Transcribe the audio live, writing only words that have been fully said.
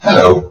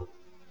Hello,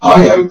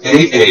 I am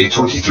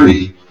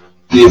AA-23,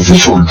 the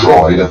official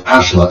droid of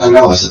Ashla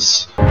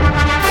Analysis.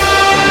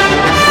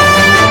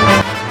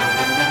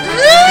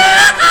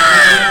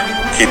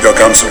 Keep your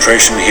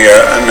concentration here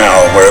and now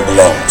where it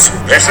belongs.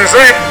 This is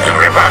it!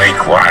 Everybody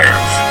quiet.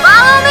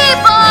 Follow me,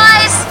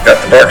 boys! Got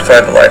the dark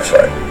side and the light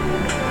side.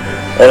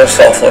 One is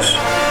selfless,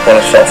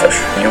 one is selfish.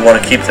 You want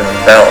to keep them in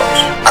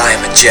balance. I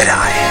am a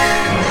Jedi,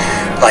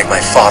 like my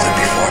father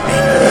before me.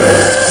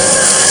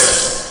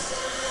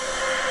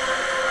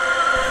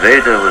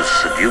 Vader was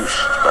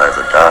seduced by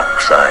the dark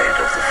side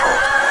of the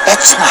Force.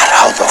 That's not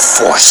how the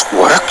Force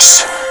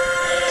works.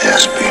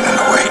 There's been an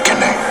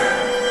awakening.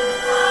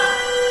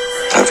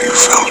 Have you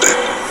felt it?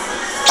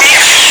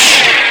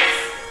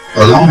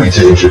 Allow me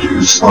to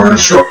introduce our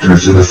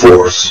instructors in the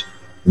Force,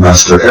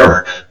 Master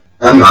Eric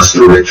and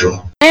Master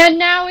Rachel. And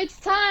now it's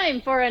time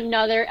for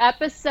another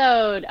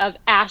episode of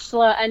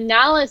Ashla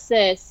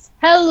Analysis.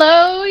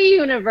 Hello,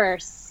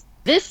 universe.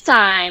 This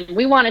time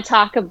we want to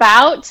talk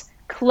about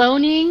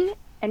cloning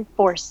and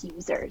Force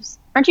users.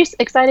 Aren't you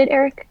excited,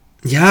 Eric?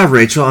 Yeah,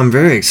 Rachel, I'm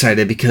very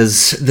excited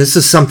because this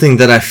is something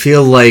that I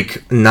feel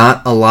like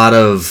not a lot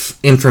of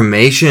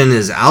information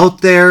is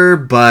out there,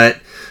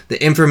 but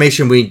the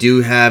information we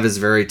do have is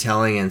very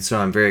telling, and so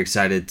I'm very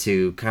excited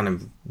to kind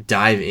of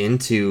dive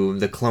into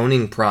the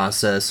cloning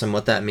process and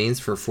what that means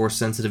for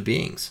Force-sensitive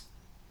beings.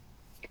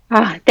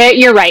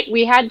 You're right.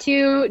 We had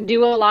to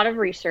do a lot of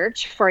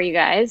research for you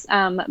guys,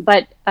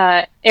 but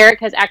Eric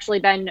has actually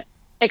been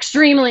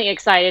extremely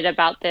excited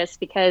about this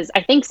because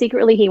I think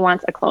secretly he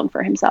wants a clone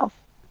for himself.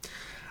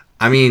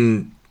 I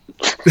mean,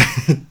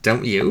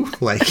 don't you?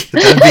 Like,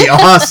 that'd be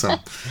awesome.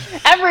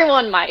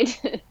 Everyone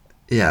might.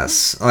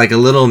 Yes, like a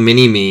little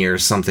mini-me or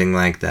something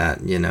like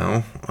that, you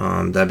know?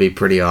 That'd be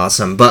pretty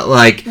awesome. But,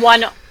 like...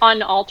 One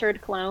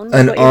unaltered clone?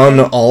 An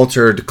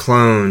unaltered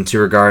clone to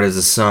regard as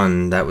a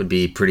son, that would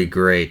be pretty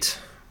great.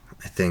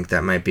 I think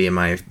that might be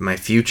my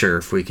future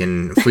if we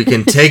can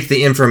take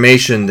the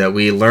information that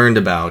we learned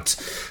about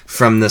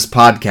from this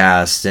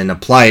podcast and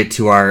apply it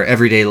to our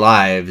everyday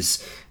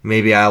lives.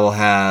 Maybe I will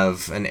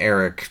have an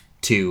Eric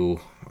 2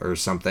 or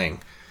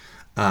something.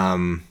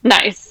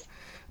 Nice.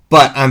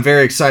 But I'm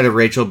very excited,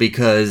 Rachel,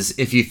 because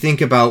if you think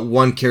about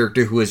one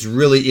character who is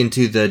really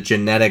into the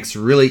genetics,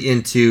 really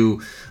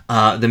into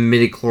the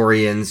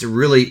midichlorians,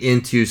 really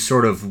into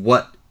sort of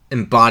what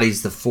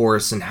embodies the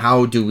Force and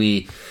how do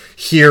we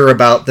hear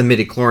about the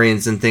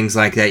midichlorians and things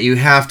like that, you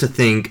have to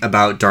think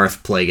about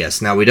Darth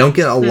Plagueis. Now, we don't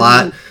get a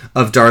lot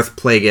of Darth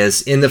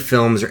Plagueis in the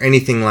films or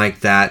anything like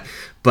that,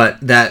 but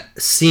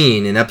that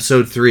scene in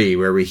Episode 3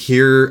 where we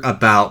hear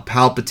about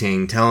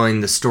Palpatine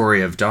telling the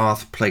story of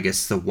Darth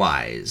Plagueis the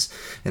Wise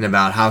and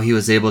about how he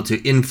was able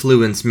to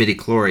influence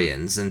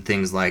midichlorians and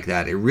things like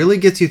that, it really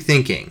gets you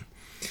thinking.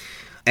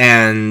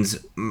 And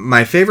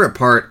my favorite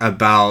part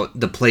about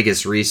the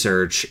Plagueis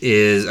research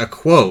is a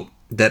quote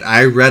that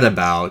I read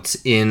about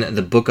in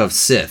the Book of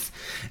Sith.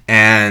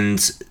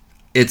 And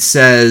it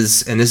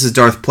says, and this is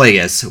Darth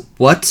Plagueis,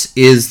 "What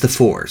is the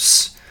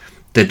Force?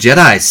 The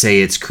Jedi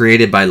say it's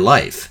created by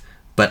life,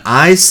 but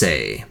I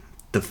say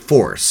the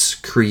Force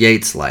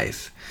creates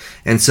life."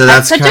 And so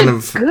that's kind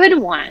of a good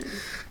one.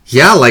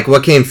 Yeah, like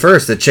what came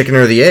first, the chicken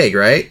or the egg,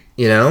 right?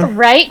 You know?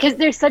 Right, because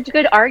there's such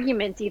good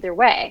arguments either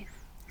way.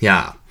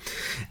 Yeah.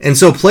 And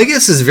so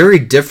Plagueis is very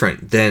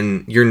different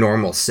than your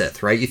normal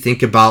Sith, right? You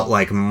think about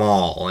like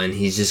Maul, and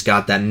he's just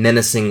got that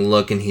menacing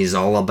look, and he's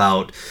all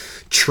about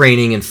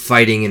training and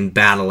fighting and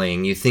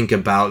battling. You think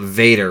about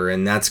Vader,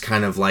 and that's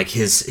kind of like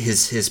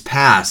his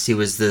past. He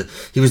was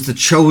the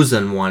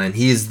chosen one, and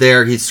he's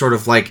there. He's sort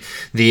of like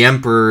the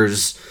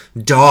Emperor's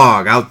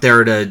dog out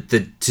there to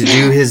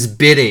do his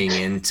bidding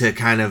and to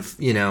kind of,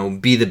 you know,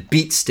 be the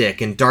beat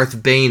stick, and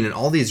Darth Bane and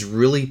all these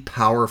really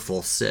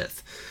powerful Sith.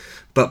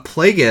 But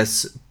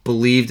Plagueis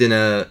believed in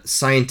a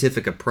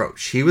scientific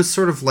approach. He was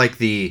sort of like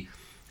the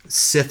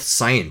Sith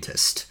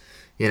scientist,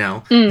 you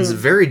know? It's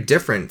very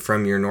different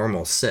from your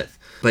normal Sith.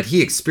 But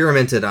he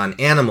experimented on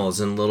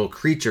animals and little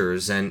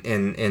creatures and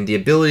the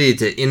ability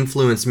to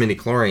influence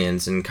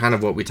midichlorians and kind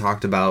of what we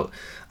talked about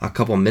a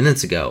couple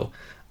minutes ago.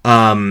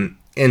 And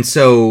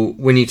so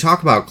when you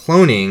talk about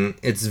cloning,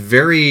 it's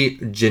very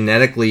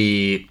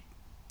genetically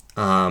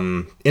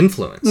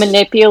influenced.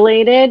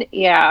 Manipulated,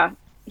 yeah.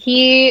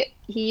 He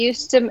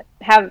used to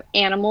have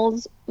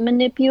animals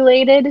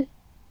manipulated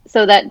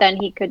so that then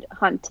he could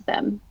hunt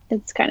them.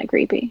 It's kind of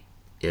creepy.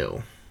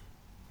 Ew.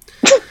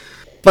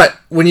 But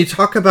when you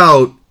talk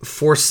about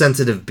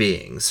Force-sensitive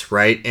beings,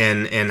 right,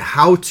 and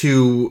how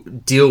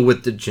to deal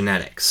with the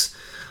genetics,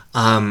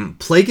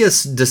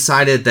 Plagueis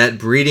decided that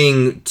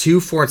breeding two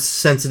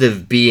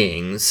Force-sensitive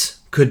beings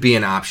could be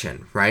an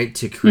option, right,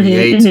 to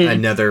create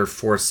another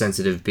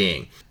Force-sensitive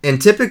being.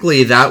 And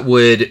typically that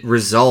would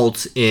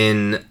result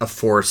in a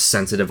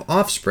Force-sensitive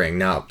offspring.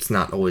 Now, it's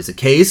not always the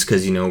case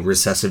because, you know,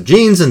 recessive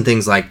genes and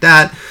things like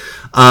that.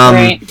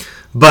 Right.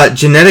 But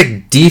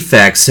genetic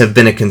defects have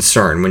been a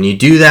concern. When you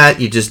do that,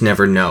 you just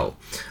never know.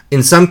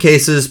 In some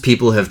cases,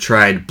 people have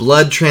tried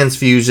blood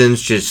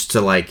transfusions just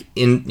to, like,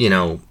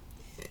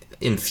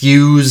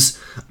 infuse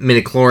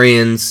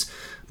midichlorians,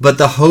 but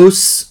the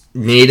host's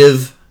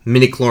native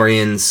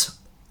midichlorians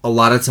a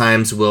lot of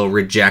times will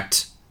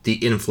reject the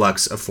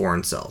influx of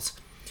foreign cells.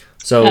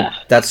 So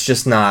that's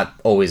just not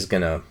always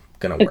gonna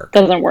work. It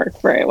doesn't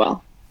work very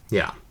well.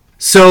 Yeah.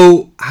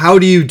 So how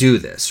do you do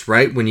this,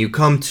 right? When you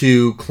come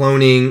to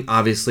cloning,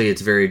 obviously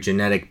it's very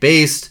genetic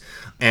based,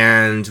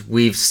 and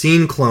we've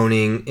seen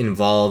cloning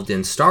involved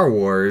in Star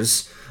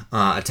Wars,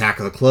 Attack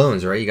of the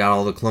Clones, right? You got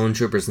all the clone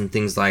troopers and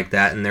things like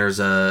that, and there's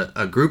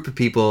a group of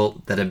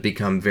people that have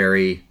become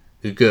very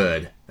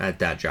good at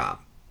that job.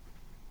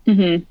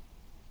 Mm-hmm.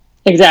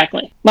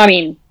 Exactly. I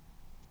mean,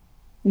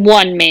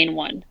 one main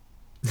one.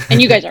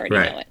 And you guys already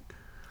right. know it.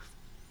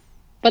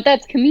 But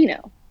that's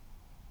Kamino.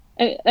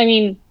 I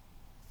mean,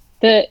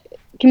 the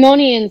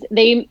Kaminoans,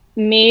 they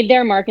made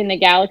their mark in the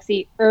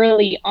galaxy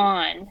early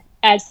on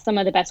as some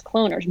of the best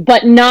cloners,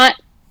 but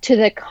not to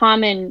the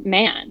common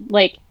man.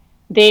 Like,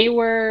 they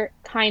were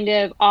kind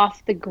of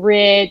off the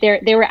grid.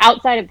 They were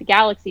outside of the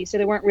galaxy, so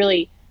they weren't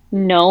really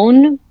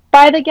known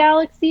by the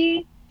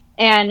galaxy.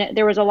 And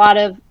there was a lot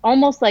of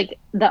almost like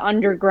the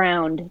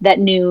underground that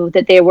knew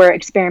that they were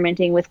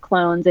experimenting with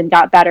clones and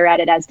got better at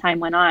it as time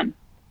went on.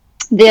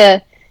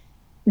 The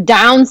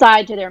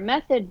downside to their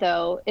method,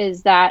 though,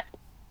 is that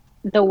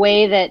the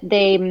way that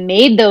they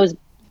made those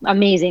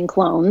amazing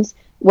clones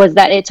was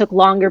that it took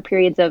longer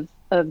periods of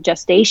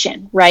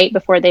gestation, right,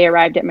 before they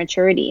arrived at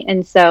maturity.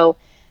 And so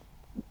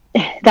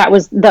that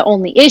was the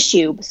only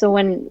issue. So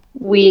when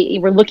we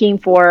were looking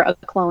for a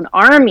clone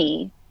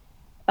army,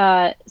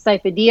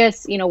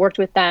 Sifo-Dyas, worked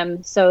with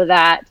them so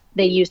that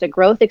they used a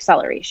growth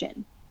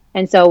acceleration.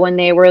 And so when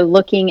they were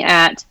looking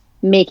at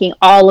making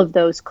all of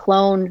those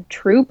clone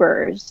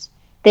troopers,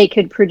 they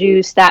could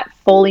produce that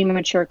fully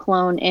mature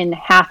clone in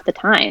half the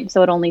time.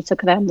 So it only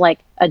took them like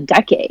a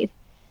decade,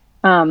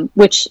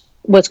 which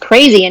was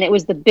crazy. And it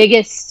was the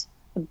biggest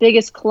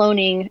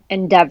cloning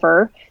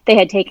endeavor they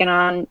had taken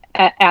on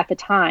at the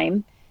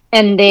time.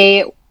 And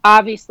they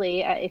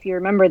obviously, if you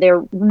remember,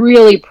 they're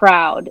really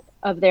proud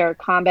of their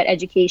combat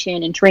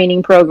education and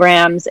training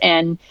programs.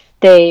 And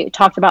they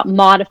talked about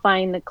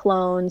modifying the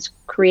clones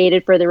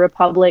created for the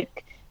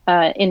Republic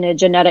in a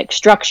genetic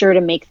structure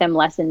to make them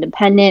less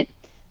independent.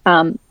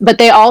 But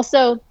they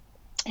also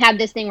had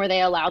this thing where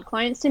they allowed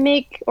clients to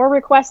make or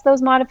request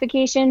those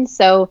modifications.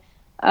 So,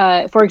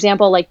 for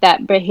example, like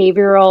that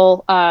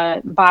behavioral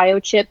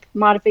biochip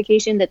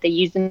modification that they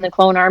used in the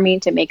clone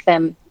army to make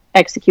them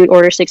execute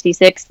Order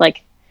 66,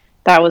 like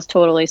that was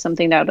totally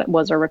something that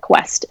was a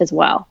request as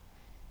well.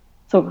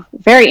 So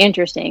very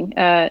interesting.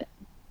 Not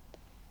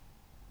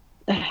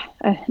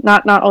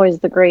always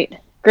the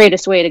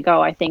greatest way to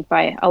go, I think,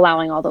 by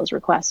allowing all those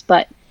requests.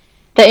 But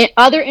the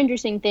other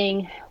interesting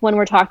thing when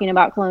we're talking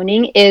about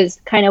cloning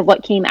is kind of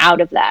what came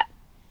out of that.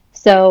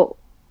 So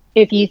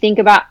if you think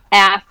about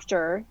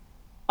after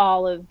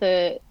all of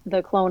the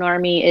clone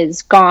army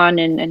is gone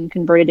and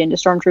converted into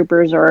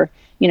stormtroopers or,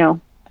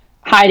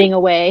 hiding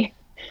away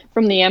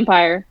from the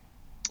Empire,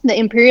 the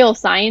Imperial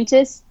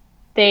scientists,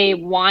 they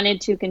wanted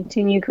to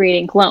continue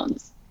creating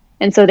clones.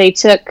 And so they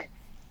took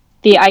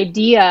the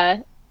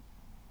idea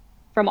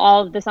from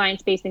all of the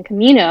science based in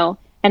Kamino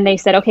and they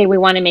said, okay, we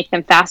want to make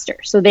them faster.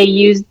 So they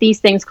used these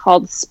things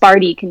called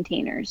Sparty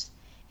containers.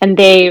 And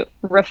they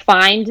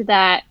refined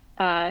that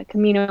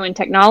Kaminoan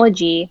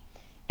technology,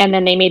 and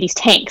then they made these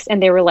tanks.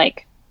 And they were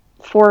like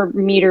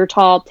 4-meter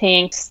tall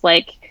tanks,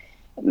 like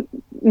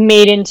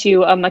made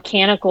into a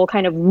mechanical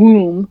kind of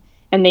womb.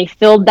 And they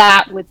filled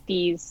that with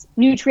these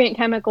nutrient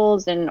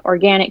chemicals and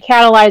organic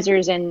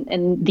catalyzers.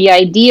 And the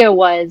idea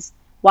was,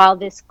 while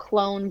this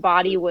clone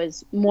body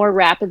was more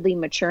rapidly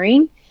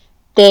maturing,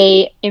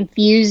 they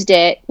infused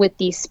it with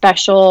these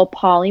special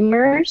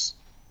polymers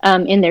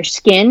in their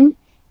skin.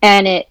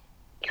 And it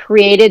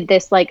created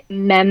this like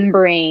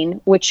membrane,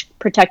 which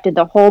protected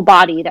the whole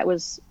body that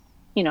was,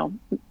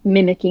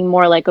 mimicking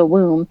more like a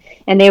womb.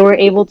 And they were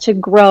able to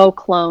grow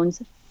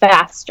clones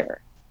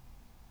faster.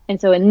 And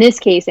so in this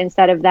case,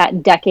 instead of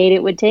that decade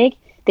it would take,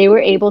 they were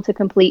able to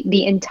complete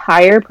the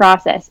entire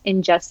process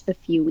in just a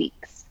few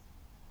weeks.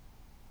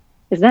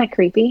 Isn't that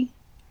creepy?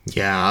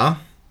 Yeah.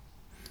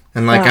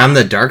 And I'm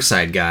the dark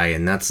side guy,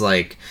 and that's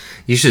like,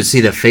 you should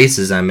see the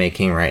faces I'm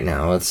making right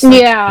now. It's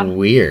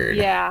weird.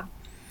 Yeah.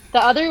 The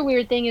other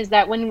weird thing is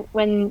that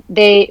when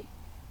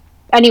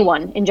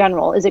anyone in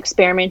general is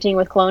experimenting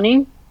with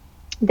cloning,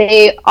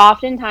 they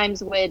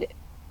oftentimes would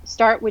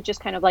start with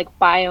just kind of like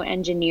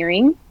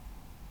bioengineering.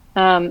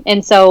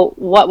 And so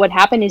what would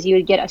happen is you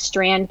would get a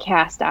strand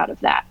cast out of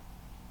that.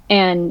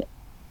 And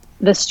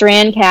the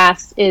strand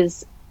cast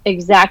is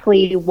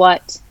exactly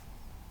what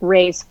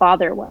Rey's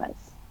father was.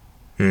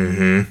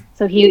 Mm-hmm.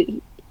 So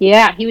he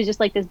was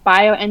just like this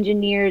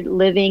bioengineered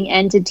living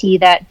entity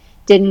that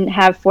didn't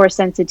have force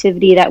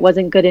sensitivity, that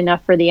wasn't good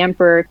enough for the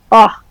Emperor.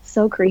 Oh,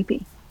 so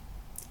creepy.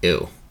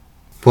 Ew.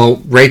 Well,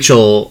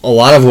 Rachel, a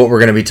lot of what we're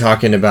going to be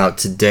talking about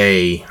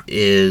today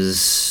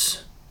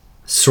is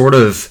sort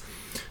of,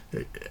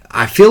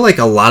 I feel like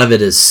a lot of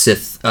it is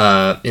Sith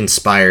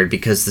inspired,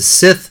 because the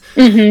Sith,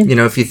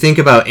 if you think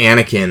about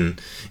Anakin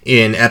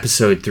in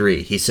episode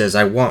 3. He says,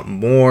 I want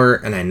more,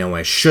 and I know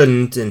I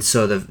shouldn't. And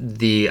so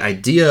the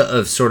idea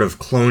of sort of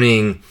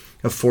cloning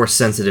a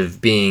Force-sensitive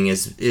being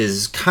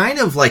is kind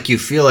of like you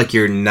feel like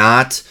you're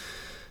not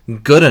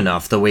good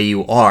enough the way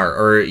you are,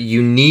 or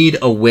you need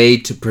a way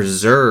to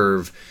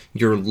preserve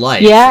your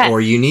life, or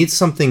you need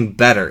something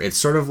better. It's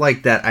sort of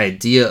like that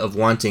idea of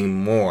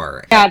wanting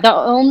more. Yeah, the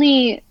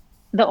only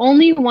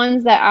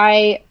ones that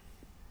I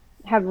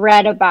have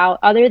read about,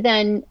 other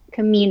than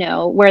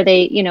Kamino, where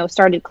they,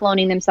 started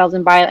cloning themselves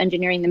and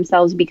bioengineering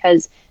themselves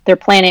because their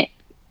planet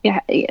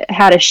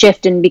had a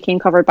shift and became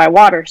covered by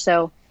water,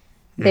 so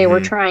they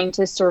were trying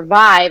to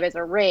survive as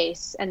a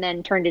race, and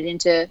then turned it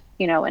into,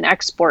 an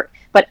export.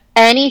 But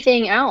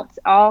anything else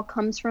all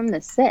comes from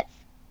the Sith.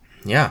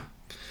 Yeah.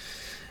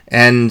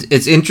 And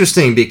it's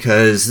interesting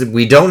because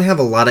we don't have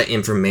a lot of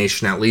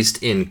information, at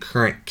least in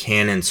current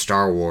canon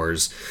Star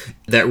Wars,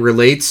 that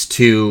relates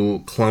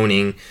to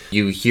cloning.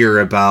 You hear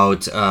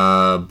about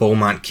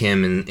Beaumont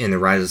Kim in The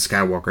Rise of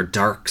Skywalker,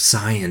 dark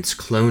science,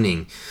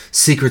 cloning,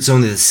 secrets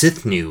only the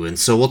Sith knew. And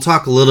so we'll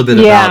talk a little bit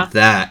about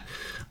that.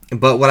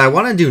 But what I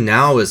want to do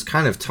now is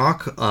kind of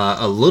talk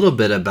a little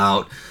bit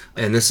about,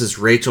 and this is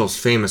Rachel's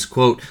famous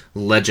quote,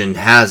 legend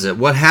has it.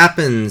 What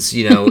happens,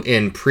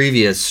 in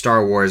previous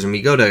Star Wars, and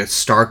we go to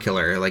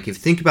Starkiller. Like, if you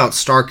think about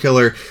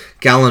Starkiller,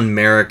 Galen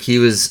Marek, he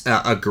was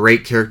a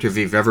great character. If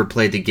you've ever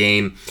played the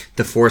game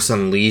The Force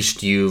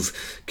Unleashed,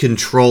 you've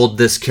controlled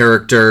this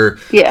character.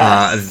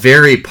 A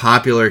very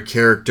popular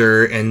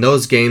character, and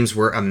those games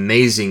were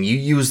amazing. You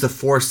use the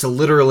Force to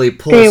literally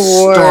pull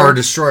Star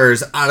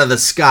Destroyers out of the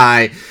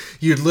sky.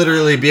 You'd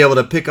literally be able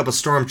to pick up a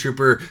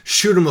stormtrooper,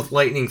 shoot him with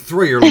lightning,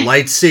 throw your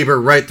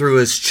lightsaber right through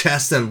his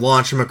chest, and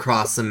launch him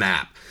across the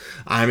map.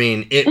 I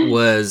mean, it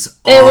was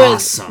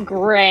awesome. It was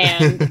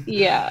grand,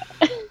 yeah.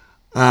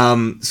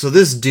 So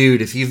this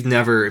dude, if you've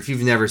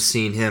never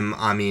seen him,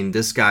 I mean,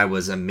 this guy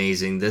was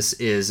amazing. This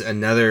is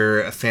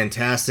another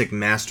fantastic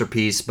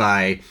masterpiece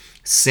by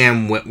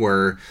Sam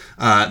Witwer,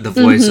 the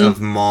voice of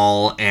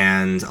Maul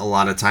and a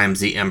lot of times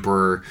the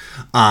Emperor.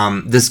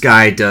 This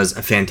guy does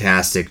a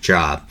fantastic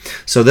job.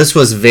 So this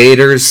was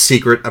Vader's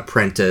secret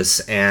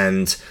apprentice,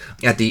 and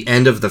at the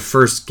end of the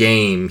first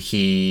game,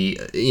 he,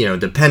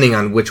 depending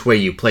on which way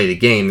you play the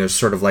game, there's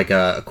sort of like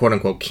a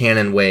quote-unquote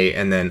canon way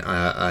and then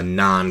a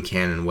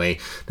non-canon way.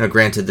 Now,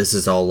 granted, this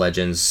is all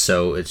Legends,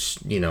 so it's,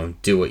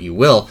 do what you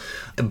will.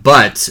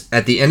 But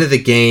at the end of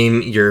the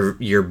game,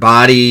 your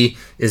body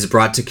is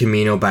brought to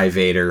Kamino by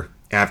Vader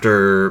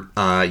after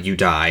you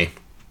die.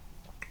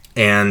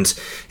 And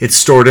it's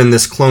stored in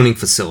this cloning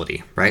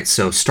facility, right?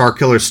 So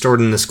Starkiller is stored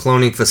in this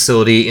cloning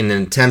facility in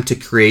an attempt to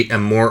create a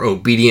more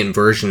obedient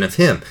version of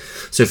him.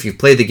 So if you've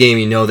played the game,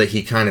 you know that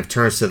he kind of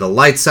turns to the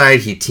light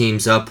side. He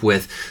teams up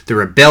with the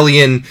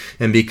Rebellion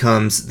and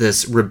becomes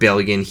this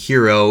Rebellion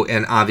hero.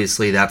 And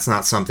obviously that's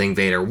not something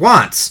Vader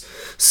wants.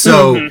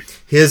 So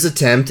his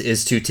attempt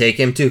is to take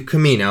him to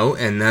Kamino,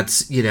 and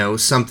that's,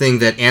 something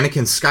that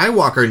Anakin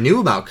Skywalker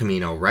knew about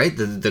Kamino, right?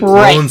 The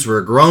clones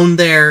were grown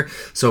there,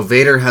 so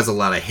Vader has a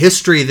lot of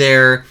history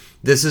there.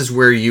 This is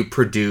where you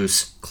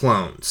produce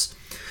clones.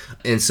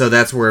 And so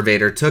that's where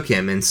Vader took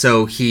him. And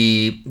so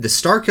the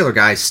Starkiller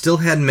guy still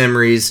had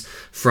memories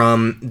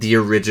from the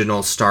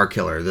original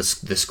Starkiller,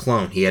 this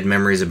clone. He had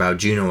memories about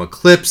Juno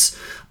Eclipse.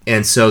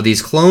 And so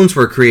these clones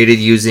were created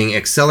using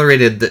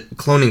accelerated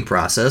cloning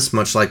process,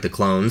 much like the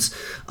clones.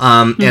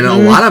 And a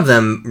lot of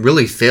them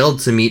really failed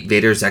to meet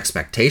Vader's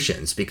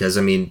expectations because,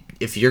 I mean,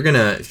 if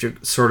you're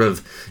sort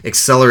of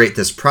accelerate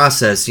this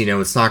process,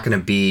 it's not going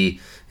to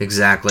be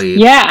exactly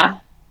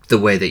the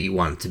way that you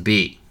want it to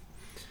be.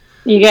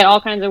 You get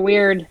all kinds of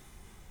weird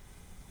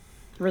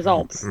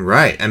results.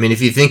 Right. I mean,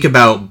 if you think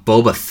about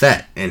Boba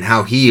Fett and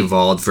how he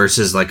evolved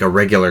versus like a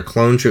regular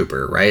clone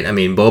trooper, right? I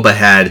mean, Boba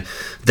had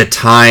the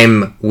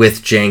time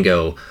with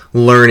Jango,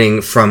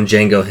 learning from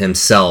Jango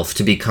himself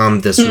to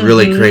become this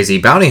really crazy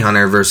bounty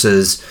hunter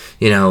versus,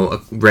 a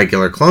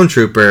regular clone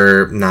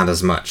trooper, not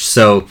as much.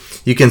 So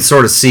you can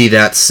sort of see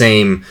that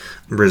same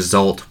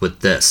result with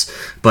this.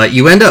 But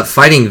you end up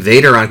fighting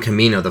Vader on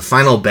Kamino. The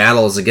final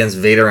battle is against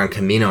Vader on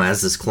Kamino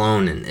as this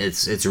clone, and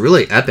it's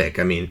really epic.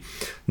 I mean,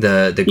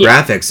 the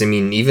graphics, I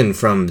mean, even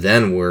from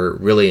then were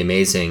really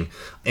amazing.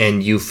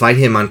 And you fight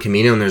him on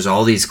Kamino, and there's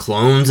all these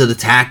clones that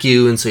attack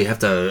you, and so you have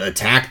to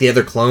attack the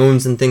other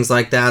clones and things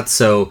like that.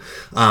 So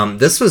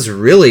this was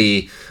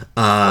really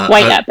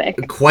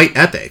epic. Quite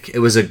epic. It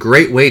was a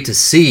great way to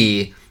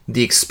see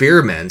the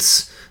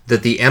experiments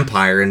that the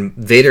Empire, and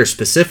Vader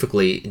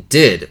specifically,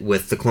 did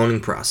with the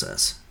cloning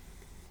process.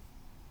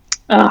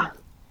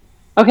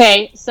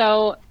 Okay,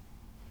 so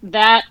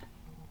that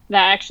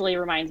actually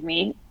reminds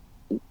me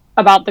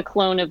about the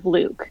clone of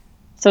Luke.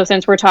 So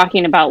since we're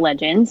talking about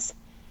Legends,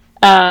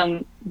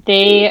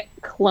 they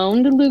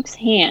cloned Luke's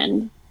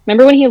hand.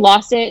 Remember when he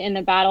lost it in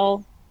the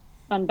battle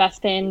on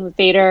Bespin with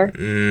Vader?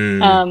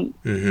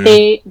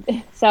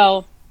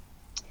 So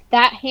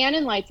that hand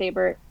and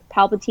lightsaber,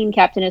 Palpatine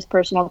kept in his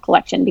personal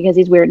collection because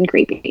he's weird and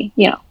creepy,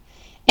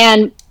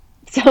 And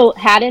so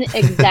had an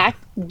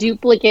exact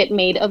duplicate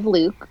made of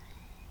Luke.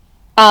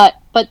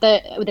 but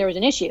there was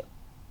an issue.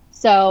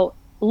 So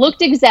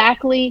looked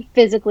exactly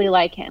physically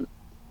like him,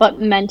 but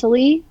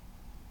mentally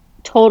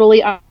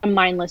totally a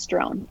mindless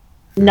drone.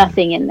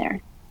 Nothing in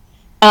there.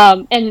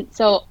 And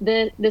so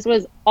this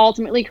was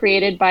ultimately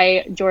created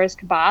by Joruus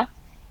C'baoth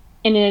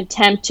in an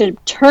attempt to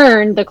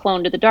turn the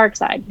clone to the dark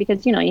side,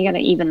 because, you got to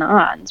even the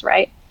odds,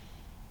 right?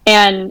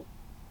 And,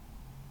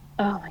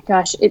 oh my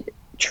gosh, it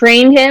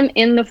trained him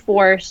in the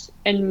Force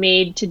and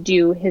made to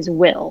do his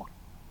will.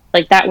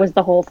 Like, that was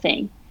the whole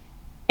thing.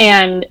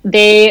 And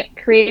they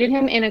created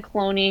him in a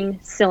cloning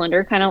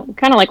cylinder, kind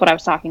of like what I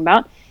was talking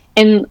about,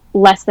 in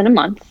less than a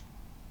month.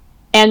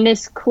 And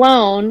this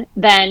clone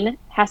then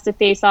has to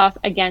face off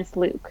against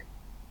Luke.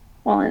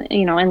 Well,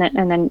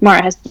 and then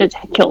Mara has to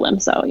kill him.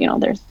 So,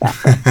 there's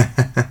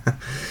that.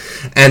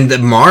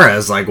 And Mara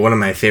is like one of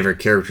my favorite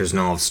characters in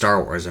all of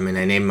Star Wars. I mean,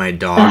 I named my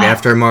dog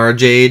after Mara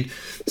Jade.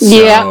 So,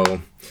 yeah.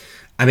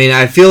 I mean,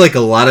 I feel like a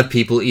lot of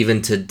people,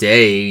 even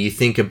today, you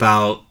think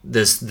about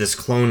this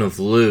clone of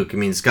Luke. I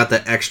mean, it's got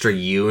the extra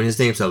U in his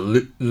name, so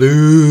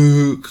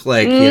Luke,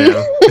 like,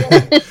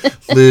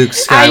 Luke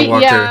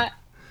Skywalker.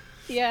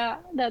 Yeah,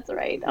 that's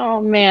right.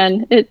 Oh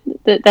man,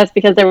 that's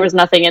because there was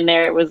nothing in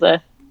there. It was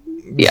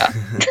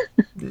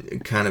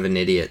kind of an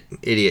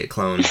idiot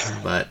clone,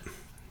 but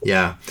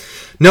yeah.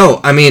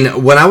 No, I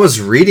mean, when I was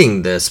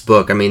reading this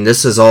book, I mean,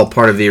 this is all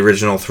part of the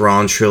original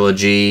Thrawn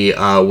trilogy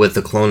with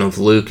the clone of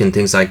Luke and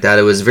things like that.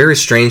 It was very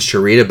strange to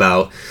read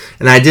about,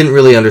 and I didn't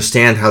really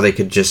understand how they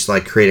could just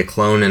like create a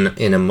clone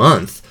in a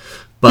month.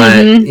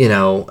 But,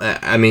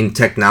 I mean,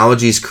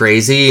 technology's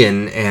crazy,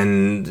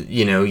 and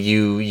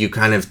you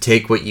kind of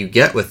take what you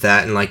get with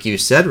that. And like you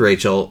said,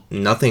 Rachel,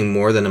 nothing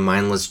more than a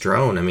mindless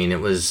drone. I mean,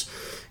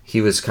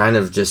 he was kind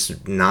of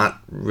just not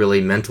really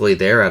mentally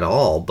there at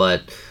all.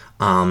 But,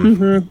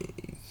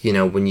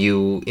 when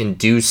you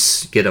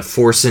get a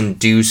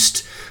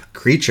Force-induced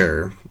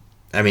creature,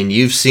 I mean,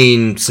 you've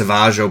seen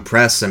Savage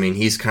Opress. I mean,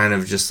 he's kind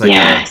of just like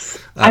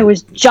I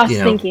was just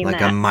thinking like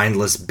that. a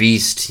mindless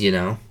beast,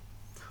 Yeah.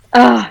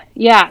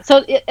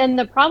 So, and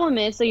the problem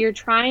is, so you're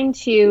trying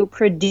to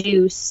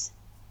produce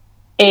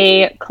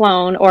a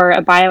clone or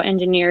a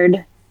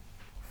bioengineered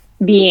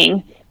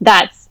being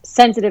that's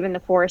sensitive in the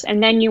Force,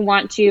 and then you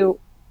want to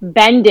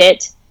bend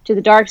it to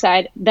the dark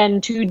side,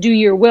 then to do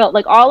your will.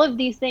 Like, all of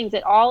these things,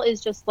 it all is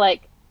just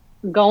like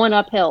going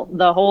uphill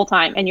the whole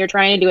time, and you're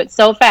trying to do it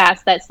so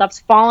fast that stuff's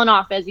falling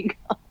off as you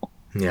go.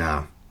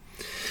 Yeah.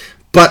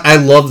 But I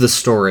love the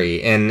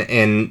story, and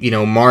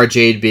Mara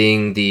Jade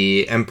being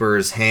the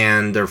Emperor's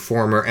hand, their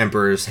former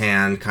Emperor's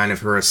hand, kind of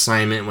her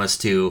assignment was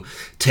to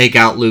take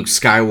out Luke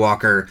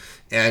Skywalker,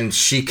 and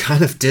she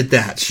kind of did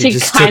that. She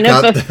just kind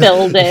of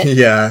fulfilled it.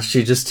 Yeah,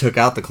 she just took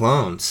out the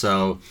clone.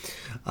 So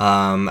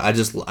I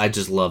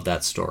just love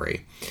that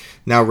story.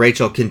 Now,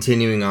 Rachel,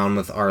 continuing on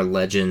with our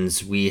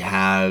legends, we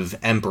have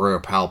Emperor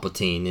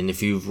Palpatine, and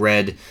if you've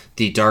read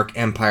the Dark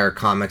Empire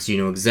comics,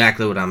 you know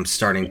exactly what I'm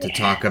starting to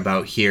talk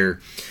about here.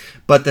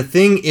 But the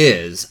thing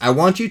is, I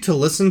want you to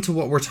listen to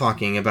what we're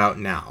talking about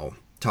now.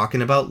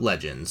 Talking about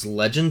legends.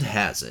 Legend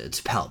has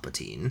it,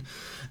 Palpatine.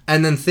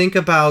 And then think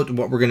about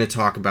what we're going to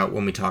talk about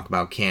when we talk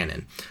about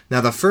canon.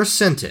 Now, the first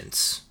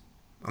sentence,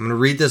 I'm going to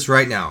read this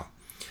right now.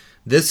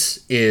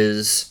 This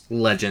is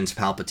Legends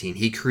Palpatine.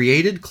 He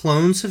created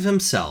clones of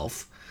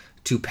himself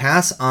to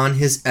pass on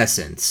his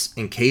essence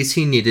in case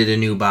he needed a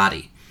new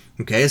body.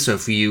 Okay, so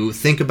if you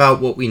think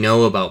about what we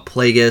know about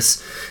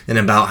Plagueis and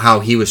about how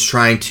he was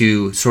trying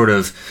to sort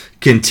of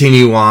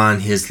continue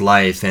on his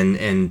life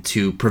and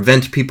to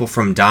prevent people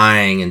from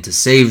dying and to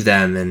save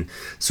them and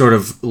sort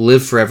of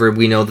live forever,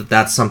 we know that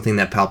that's something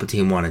that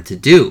Palpatine wanted to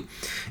do.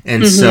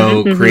 And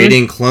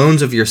creating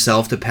clones of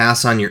yourself to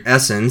pass on your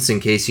essence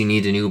in case you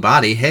need a new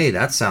body, hey,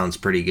 that sounds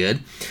pretty good.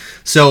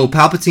 So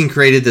Palpatine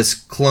created this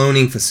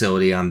cloning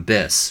facility on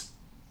Biss.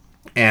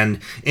 And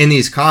in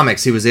these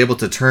comics, he was able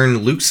to turn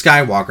Luke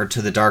Skywalker to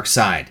the dark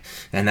side.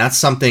 And that's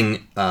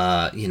something,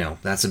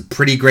 that's a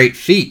pretty great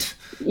feat.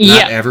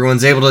 Not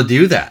everyone's able to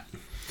do that.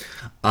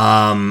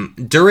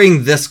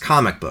 During this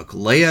comic book,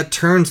 Leia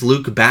turns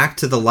Luke back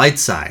to the light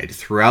side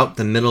throughout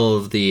the middle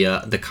of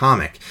the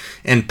comic.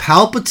 And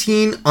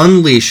Palpatine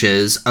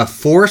unleashes a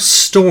Force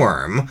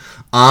storm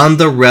on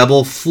the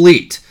Rebel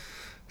fleet.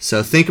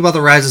 So think about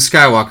the Rise of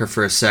Skywalker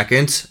for a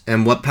second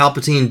and what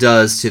Palpatine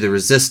does to the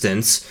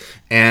Resistance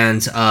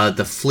and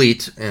the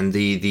fleet and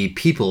the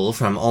people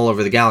from all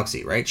over the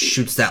galaxy, right?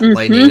 Shoots that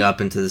lightning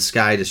up into the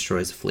sky,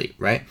 destroys the fleet,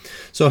 right?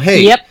 So,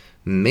 hey,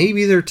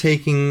 maybe they're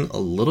taking a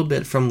little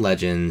bit from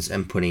Legends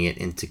and putting it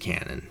into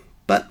canon.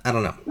 But I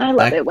don't know. I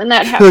love it when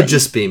that happens. Could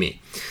just be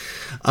me.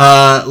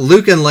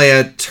 Luke and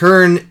Leia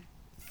turn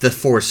the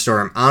Force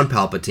storm on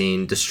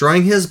Palpatine,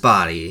 destroying his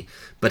body,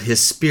 but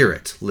his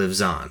spirit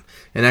lives on.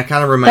 And that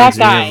kind of reminds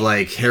me of,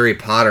 like, Harry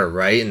Potter,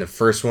 right? In the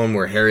first one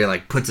where Harry,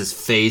 like, puts his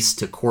face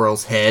to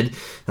Quirrell's head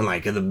and,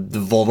 like, the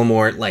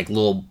Voldemort, like,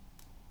 little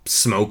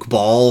smoke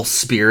ball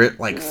spirit,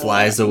 like,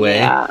 flies away.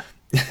 Yeah.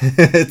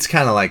 It's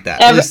kind of like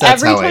that. At least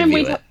that's how I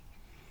view it.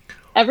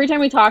 Every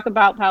time we talk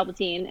about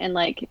Palpatine and,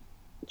 like,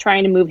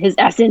 trying to move his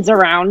essence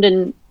around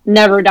and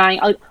never dying.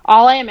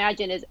 All I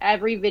imagine is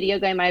every video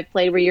game I've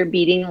played where you're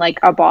beating like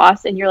a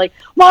boss and you're like,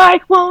 why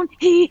won't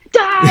he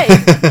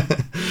die?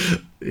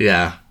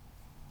 Yeah.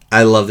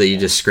 I love that you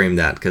just screamed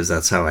that because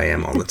that's how I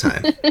am all the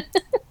time.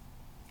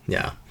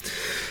 Yeah.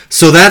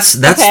 So that's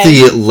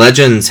the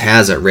Legends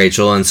has it,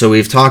 Rachel. And so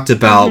we've talked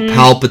about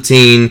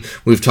Palpatine,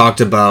 we've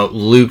talked about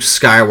Luke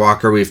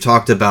Skywalker, we've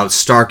talked about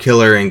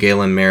Starkiller and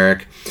Galen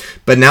Marek.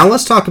 But now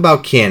let's talk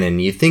about canon.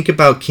 You think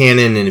about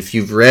canon, and if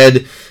you've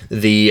read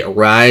the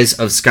Rise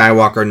of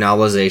Skywalker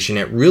novelization,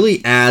 it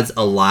really adds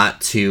a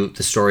lot to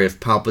the story of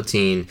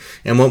Palpatine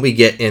and what we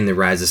get in the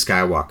Rise of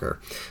Skywalker.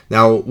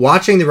 Now,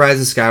 watching the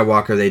Rise of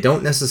Skywalker, they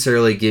don't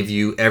necessarily give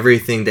you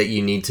everything that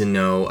you need to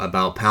know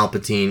about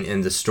Palpatine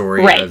and the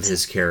story of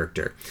his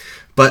character.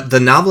 But the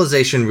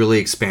novelization really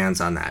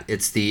expands on that.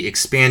 It's the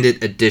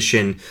expanded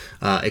edition,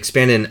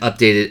 expanded and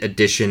updated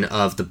edition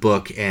of the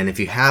book. And if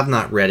you have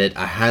not read it,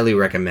 I highly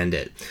recommend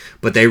it.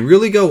 But they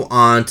really go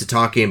on to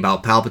talking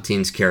about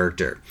Palpatine's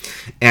character.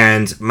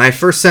 And my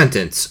first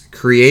sentence,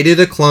 created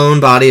a clone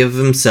body of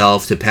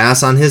himself to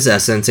pass on his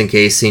essence in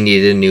case he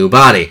needed a new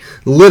body.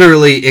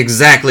 Literally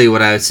exactly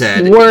what I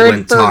said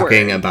when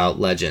talking about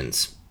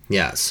Legends.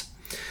 Yes.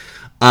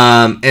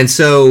 And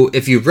so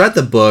if you've read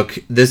the book,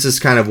 this is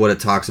kind of what it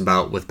talks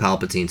about with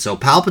Palpatine. So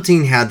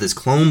Palpatine had this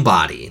clone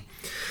body,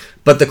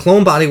 but the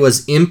clone body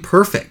was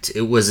imperfect.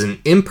 It was an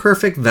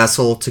imperfect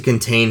vessel to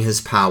contain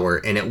his power,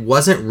 and it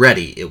wasn't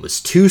ready. It was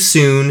too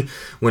soon.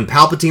 When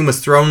Palpatine was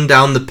thrown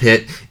down the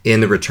pit in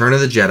The Return of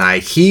the Jedi,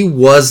 he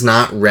was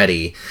not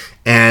ready.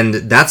 And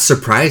that's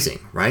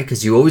surprising, right?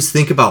 Because you always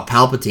think about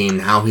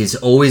Palpatine, how he's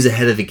always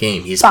ahead of the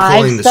game. He's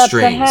pulling the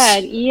strings. 5 steps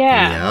ahead,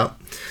 yeah. Yep.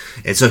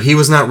 And so he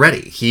was not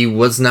ready. He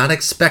was not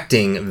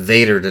expecting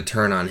Vader to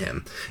turn on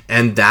him.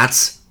 And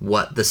that's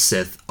what the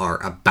Sith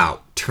are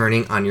about.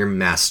 Turning on your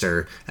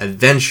master.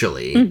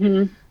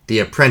 Eventually, the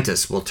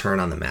apprentice will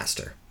turn on the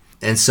master.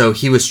 And so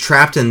he was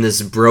trapped in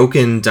this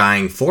broken,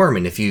 dying form.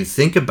 And if you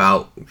think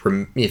about,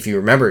 if you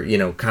remember,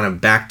 kind of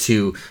back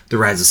to the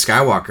Rise of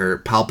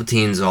Skywalker,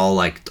 Palpatine's all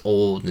like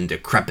old and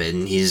decrepit.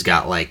 And he's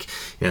got like,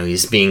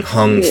 he's being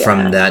hung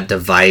from that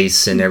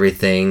device and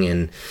everything.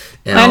 And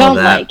I don't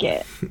like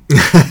it.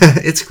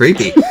 It's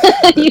creepy.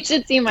 You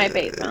should see my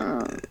face.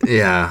 Oh.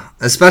 Yeah,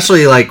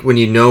 especially like when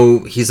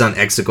he's on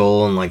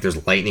Exegol and like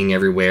there's lightning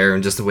everywhere,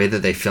 and just the way that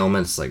they film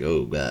it, it's like,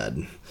 oh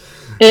god.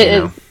 It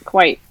is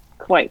quite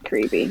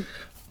creepy.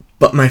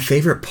 But my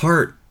favorite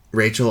part,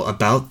 Rachel,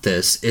 about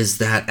this is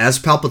that as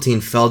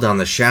Palpatine fell down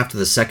the shaft of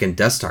the second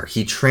Death Star,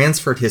 he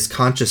transferred his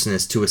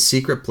consciousness to a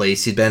secret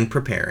place he'd been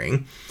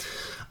preparing.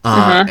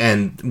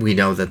 And we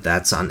know that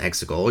that's on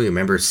Exegol. You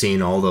remember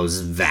seeing all those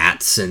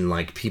vats and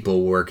like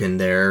people working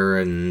there,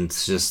 and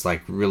it's just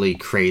like really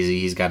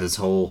crazy. He's got his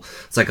whole,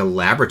 it's like a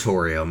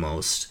laboratory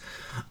almost.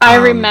 I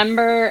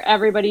remember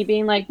everybody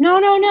being like,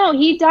 no,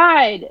 he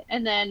died.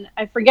 And then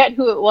I forget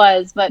who it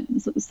was, but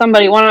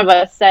one of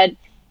us said,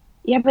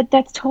 yeah, but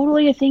that's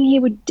totally a thing he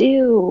would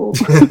do.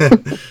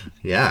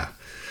 Yeah.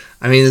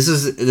 I mean, this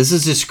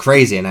is just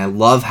crazy, and I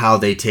love how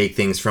they take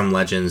things from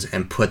Legends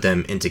and put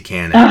them into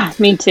canon.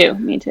 Me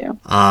too.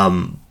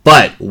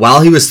 But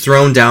while he was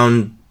thrown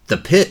down the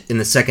pit in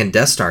the second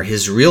Death Star,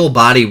 his real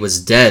body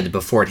was dead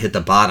before it hit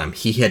the bottom.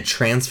 He had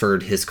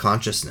transferred his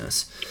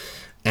consciousness.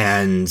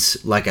 And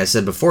like I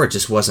said before, it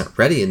just wasn't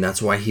ready, and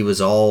that's why he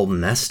was all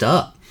messed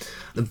up.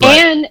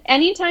 And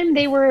anytime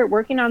they were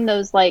working on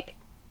those like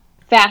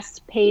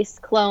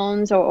fast-paced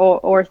clones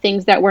or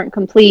things that weren't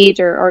complete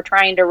or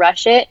trying to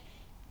rush it,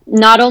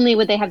 not only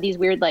would they have these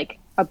weird like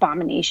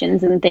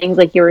abominations and things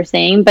like you were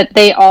saying, but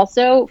they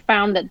also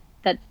found that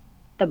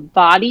the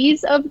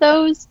bodies of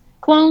those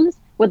clones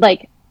would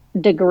like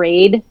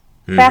degrade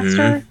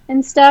faster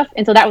and stuff,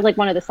 and so that was like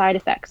one of the side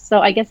effects. So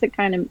I guess it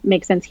kind of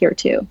makes sense here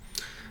too.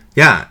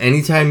 Yeah,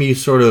 anytime you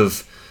sort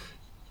of,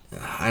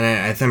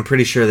 and I'm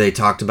pretty sure they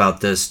talked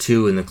about this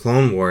too in the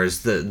Clone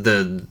Wars,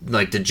 the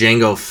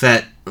Jango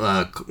Fett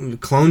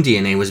clone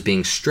DNA was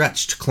being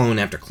stretched clone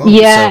after clone.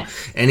 Yeah.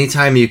 So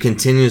anytime you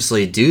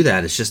continuously do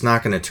that, it's just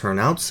not going to turn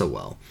out so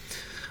well.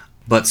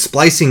 But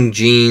splicing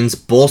genes,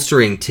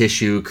 bolstering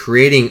tissue,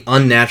 creating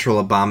unnatural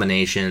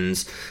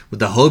abominations with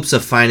the hopes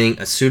of finding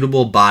a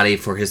suitable body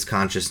for his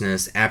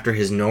consciousness after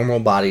his normal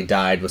body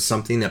died was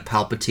something that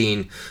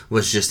Palpatine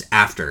was just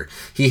after.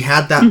 He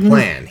had that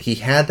plan. He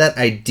had that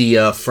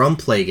idea from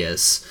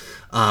Plagueis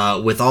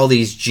with all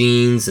these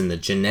genes and the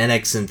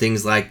genetics and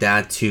things like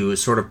that to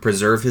sort of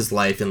preserve his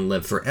life and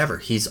live forever.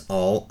 He's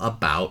all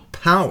about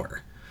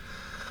power.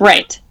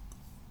 Right.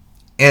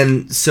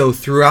 And so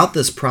throughout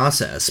this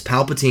process,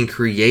 Palpatine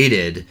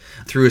created,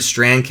 through a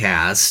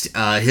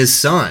Strandcast, his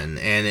son,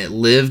 and it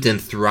lived and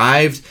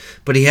thrived,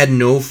 but he had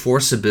no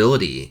Force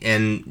ability.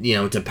 And,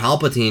 to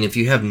Palpatine, if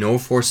you have no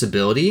Force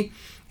ability,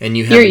 and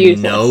you have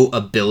no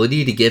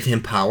ability to give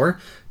him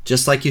power,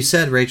 just like you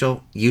said,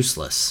 Rachel,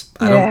 useless.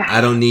 I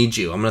don't need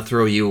you. I'm going to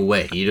throw you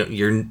away.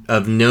 You're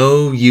of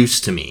no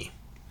use to me.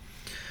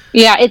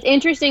 Yeah, it's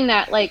interesting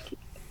that,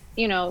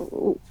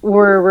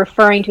 we're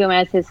referring to him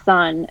as his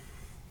son,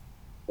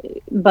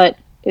 but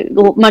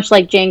much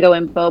like Jango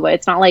and Boba.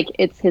 It's not like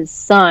it's his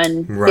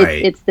son.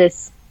 Right. It's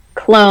this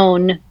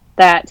clone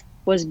that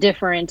was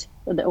different,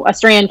 a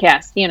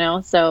Strandcast, you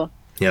know. So.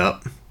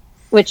 Yep.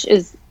 Which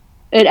is,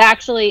 it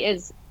actually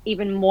is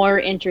even more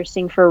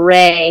interesting for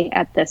Rey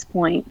at this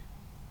point.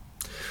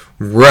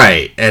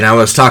 Right, and I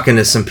was talking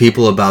to some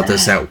people about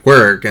this at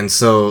work, and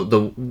so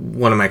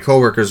one of my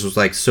coworkers was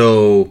like,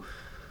 "So,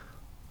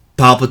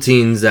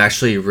 Palpatine's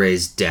actually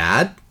Rey's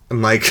dad?"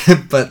 I'm like,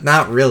 "But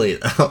not really,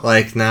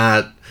 like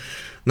not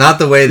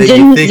the way that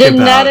you think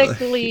about it."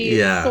 Genetically,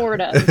 yeah,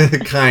 sorta,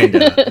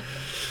 kinda,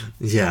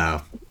 yeah.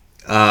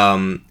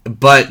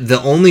 But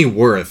the only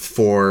worth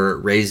for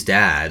Rey's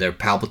dad or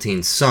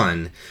Palpatine's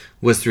son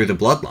was through the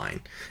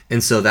bloodline.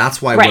 And so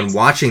that's why when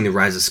watching The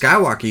Rise of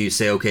Skywalker, you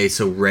say, okay,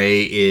 so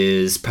Rey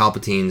is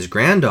Palpatine's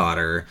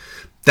granddaughter.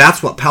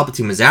 That's what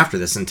Palpatine was after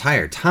this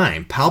entire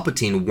time.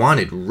 Palpatine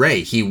wanted Rey.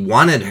 He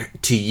wanted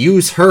to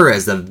use her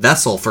as the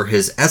vessel for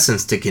his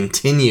essence to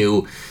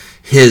continue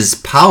his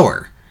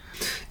power.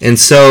 And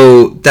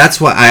so that's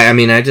why,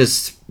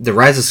 The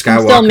Rise of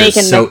Skywalker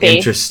is so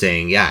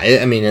interesting. Yeah,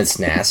 it's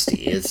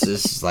nasty. It's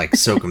just, like,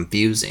 so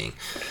confusing.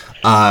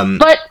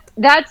 But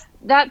that's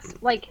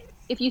like,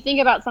 if you think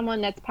about someone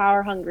that's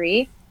power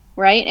hungry,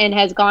 right, and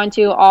has gone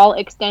to all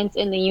extents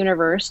in the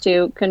universe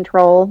to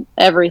control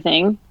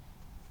everything,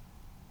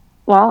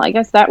 well, I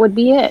guess that would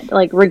be it.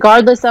 Like,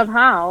 regardless of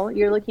how,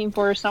 you're looking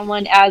for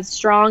someone as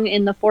strong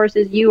in the Force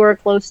as you or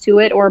close to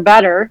it or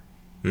better,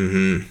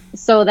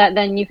 so that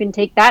then you can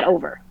take that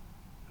over.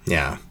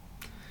 Yeah.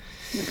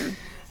 Mm-hmm.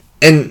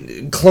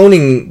 And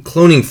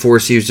cloning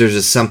Force users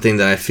is something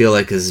that I feel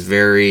like is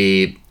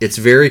very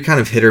kind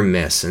of hit or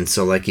miss. And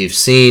so, like you've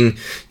seen,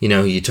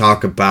 you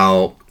talk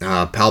about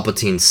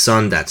Palpatine's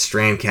son, that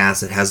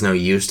Strandcast, that has no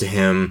use to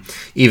him.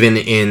 Even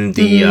in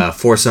the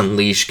Force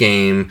Unleashed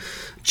game,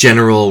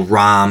 General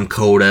Ram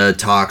Koda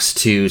talks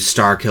to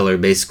Starkiller,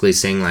 basically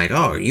saying like,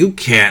 "Oh, you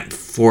can't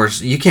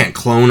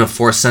clone a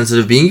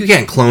Force-sensitive being. You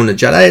can't clone a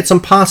Jedi. It's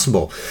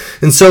impossible."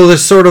 And so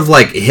there's sort of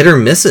like hit or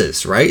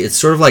misses, right? It's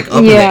sort of like up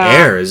in the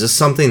air. Is this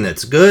something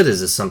that's good?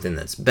 Is this something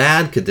that's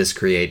bad? Could this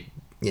create,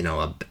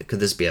 could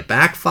this be a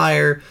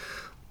backfire?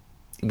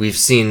 We've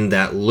seen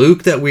that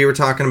Luke that we were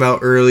talking about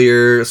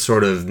earlier,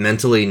 sort of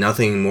mentally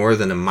nothing more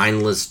than a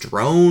mindless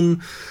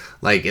drone.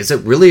 Like, is it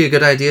really a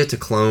good idea to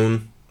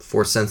clone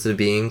Force-sensitive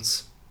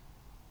beings?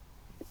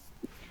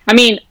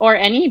 Or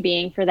any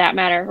being for that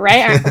matter,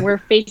 right? We're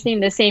facing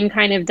the same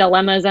kind of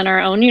dilemmas in our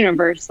own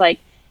universe. Like,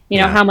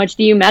 how much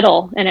do you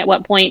meddle? And at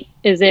what point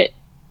is it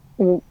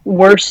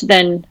worse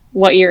than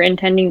what you're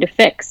intending to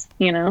fix,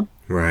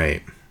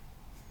 Right.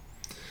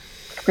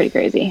 Pretty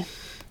crazy.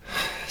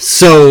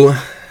 So,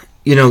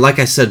 like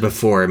I said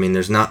before,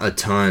 there's not a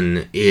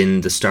ton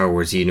in the Star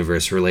Wars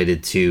universe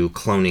related to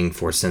cloning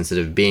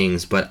Force-sensitive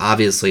beings, but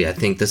obviously I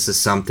think this is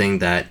something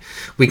that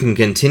we can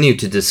continue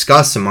to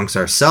discuss amongst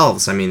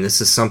ourselves.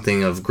 This is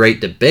something of great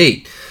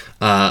debate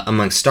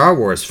amongst Star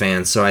Wars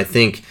fans, so I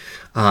think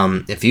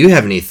if you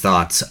have any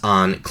thoughts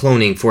on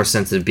cloning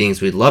Force-sensitive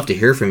beings, we'd love to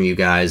hear from you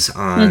guys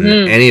on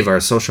any of our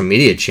social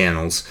media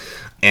channels.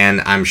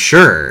 And I'm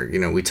sure,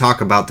 we talk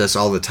about this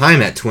all the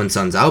time at Twin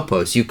Suns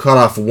Outpost. You cut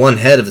off one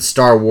head of the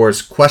Star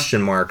Wars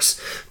question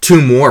marks,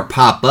 2 more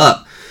pop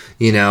up,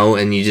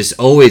 and you just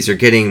always are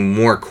getting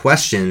more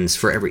questions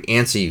for every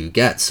answer you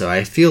get. So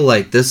I feel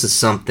like this is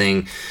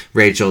something,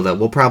 Rachel, that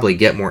we'll probably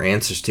get more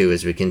answers to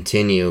as we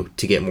continue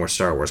to get more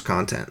Star Wars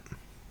content.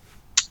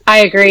 I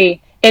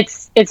agree.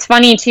 It's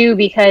funny, too,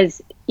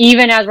 because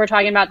even as we're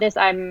talking about this,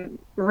 I'm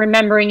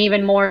remembering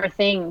even more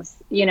things,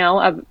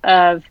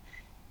 of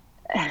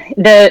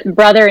the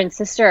brother and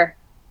sister.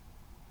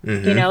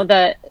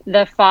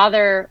 The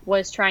father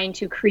was trying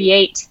to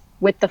create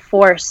with the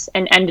Force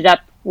and ended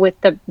up with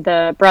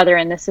the brother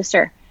and the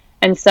sister,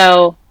 and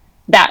so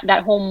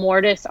that whole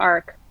Mortis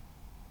arc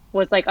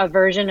was like a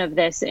version of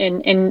this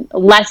in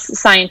less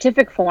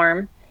scientific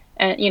form,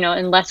 and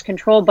in less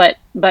control, but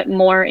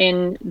more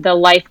in the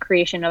life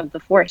creation of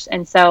the Force.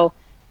 And so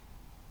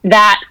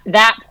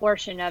that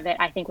portion of it,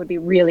 I think, would be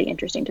really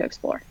interesting to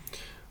explore.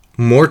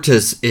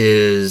 Mortis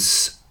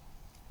is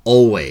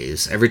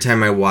always, every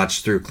time I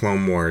watch through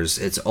Clone Wars,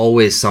 it's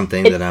always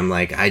something that I'm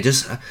like, I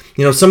just,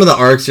 some of the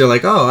arcs you're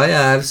like, oh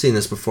yeah, I've seen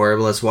this before,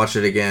 but let's watch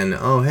it again.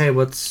 Oh hey,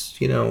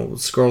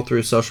 scroll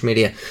through social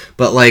media.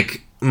 But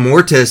like,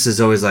 Mortis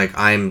is always like,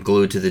 I'm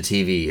glued to the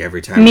TV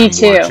every time I'm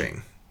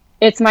watching.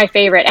 It's my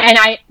favorite. And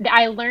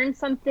I learned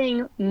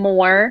something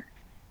more,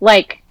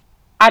 like,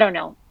 I don't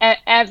know,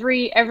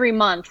 every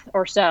month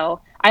or so,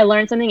 I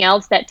learned something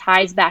else that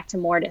ties back to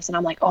Mortis, and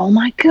I'm like, oh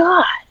my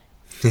god.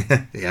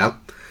 Yep.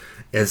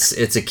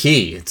 It's a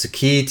key. It's a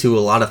key to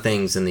a lot of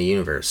things in the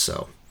universe,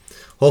 so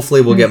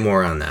hopefully we'll get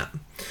more on that.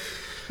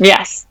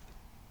 Yes.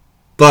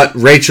 But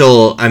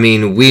Rachel,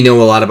 we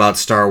know a lot about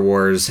Star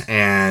Wars,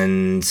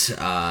 and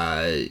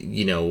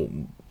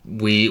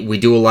we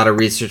do a lot of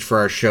research for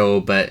our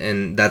show,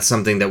 and that's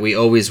something that we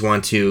always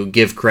want to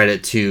give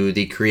credit to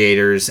the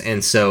creators.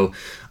 And so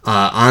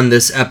On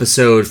this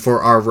episode,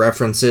 for our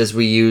references,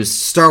 we used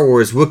Star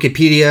Wars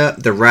Wikipedia,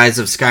 The Rise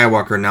of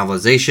Skywalker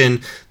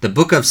novelization, The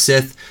Book of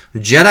Sith,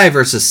 Jedi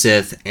vs.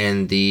 Sith,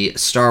 and the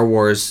Star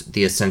Wars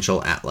The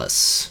Essential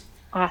Atlas.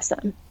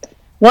 Awesome.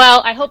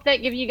 Well, I hope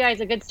that gives you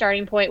guys a good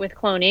starting point with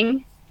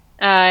cloning.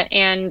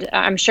 And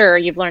I'm sure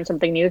you've learned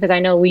something new, because I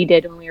know we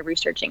did when we were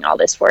researching all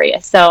this for you.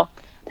 So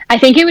I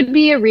think it would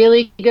be a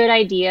really good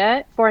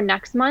idea for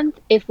next month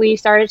if we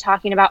started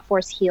talking about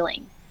Force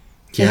healing.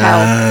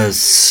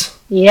 Yes.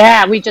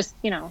 Yeah, we just,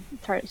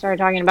 started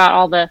talking about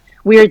all the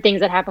weird things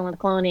that happen with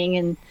cloning,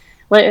 and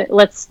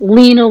let's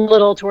lean a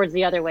little towards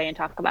the other way and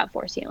talk about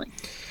Force healing.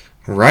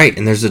 Right,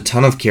 and there's a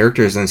ton of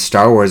characters in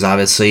Star Wars.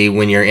 Obviously,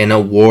 when you're in a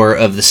war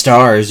of the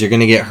stars, you're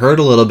going to get hurt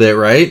a little bit,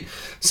 right?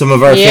 Some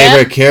of our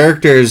favorite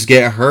characters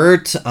get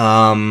hurt,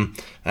 and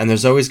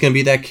there's always going to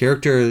be that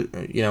character,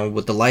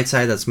 with the light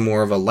side that's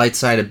more of a light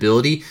side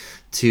ability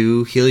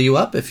to heal you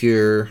up if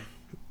you're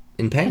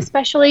in pain.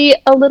 Especially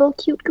a little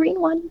cute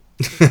green one.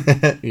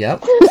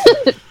 Yep.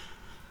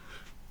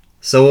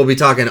 So we'll be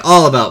talking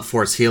all about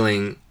Force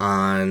healing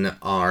on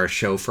our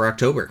show for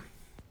October.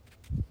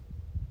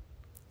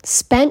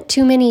 Spent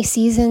too many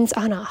seasons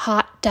on a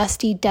hot,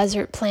 dusty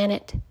desert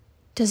planet?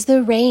 Does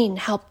the rain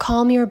help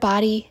calm your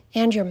body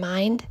and your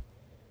mind?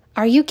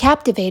 Are you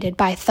captivated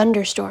by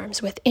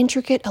thunderstorms with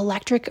intricate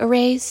electric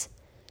arrays?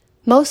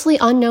 Mostly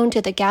unknown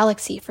to the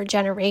galaxy for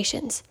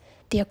generations,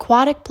 the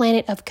aquatic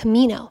planet of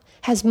Kamino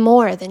has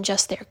more than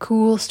just their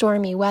cool,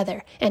 stormy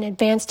weather and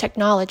advanced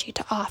technology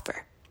to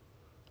offer.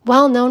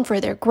 Well known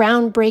for their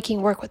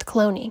groundbreaking work with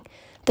cloning,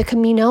 the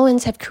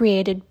Kaminoans have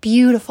created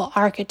beautiful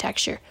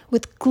architecture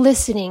with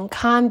glistening,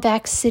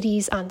 convex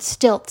cities on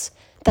stilts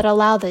that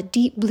allow the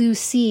deep blue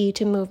sea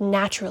to move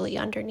naturally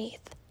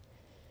underneath.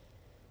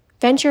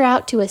 Venture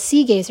out to a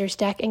sea gazer's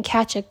deck and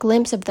catch a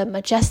glimpse of the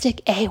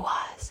majestic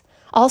Awas,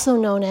 also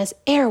known as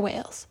air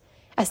whales,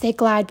 as they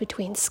glide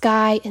between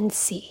sky and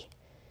sea.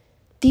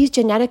 These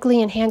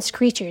genetically enhanced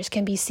creatures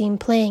can be seen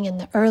playing in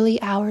the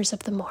early hours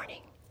of the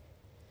morning.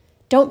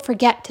 Don't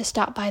forget to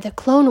stop by the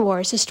Clone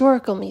Wars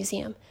Historical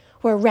Museum,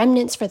 where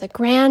remnants for the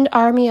Grand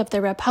Army of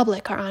the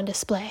Republic are on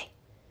display.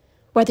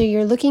 Whether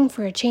you're looking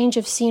for a change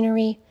of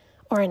scenery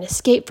or an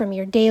escape from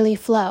your daily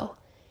flow,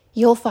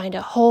 you'll find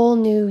a whole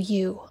new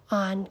you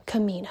on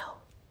Kamino.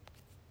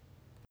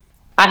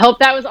 I hope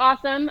that was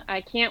awesome.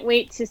 I can't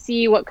wait to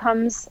see what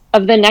comes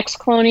of the next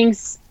cloning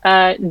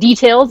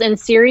details and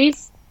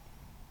series.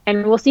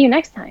 And we'll see you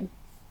next time.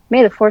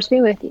 May the Force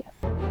be with you.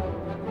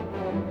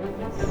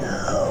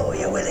 Now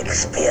you will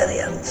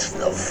experience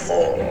the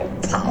full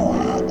power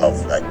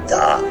of the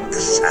dark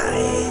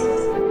side.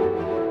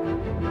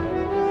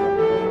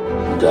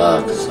 The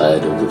dark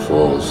side of the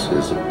Force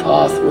is a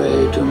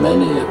pathway to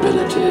many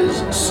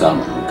abilities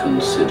some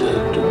consider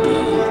to be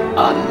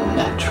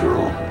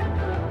unnatural.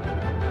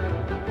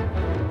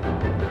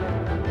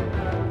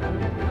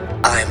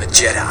 I am a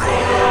Jedi,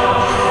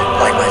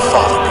 like my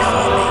father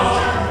before me.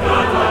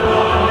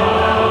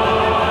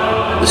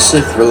 The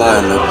Sith rely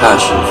on their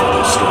passion for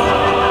their story.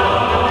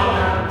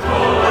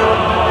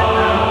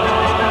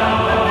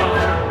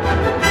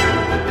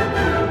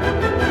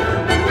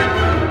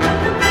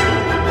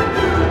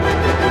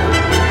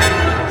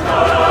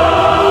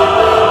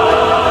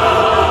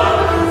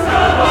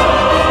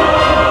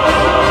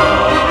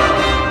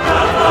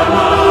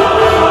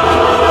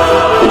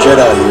 The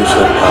Jedi use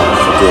their power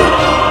for good.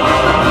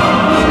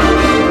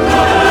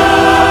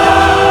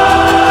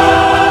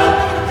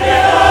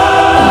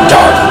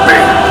 Darth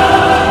Vader,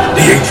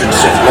 the ancient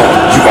Sith Lord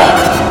you are,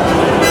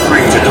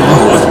 created the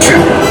rule of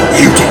two.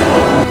 You did.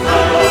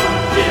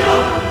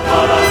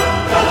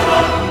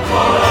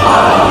 I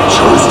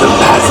chose to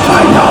pass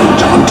my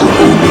knowledge on to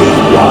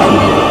Obi-Wan.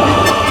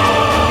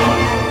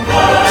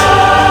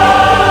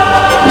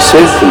 The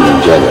Sith and the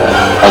Jedi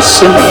are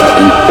similar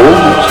in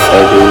almost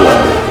every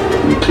way,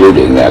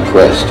 including their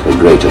quest for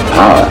greater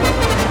power.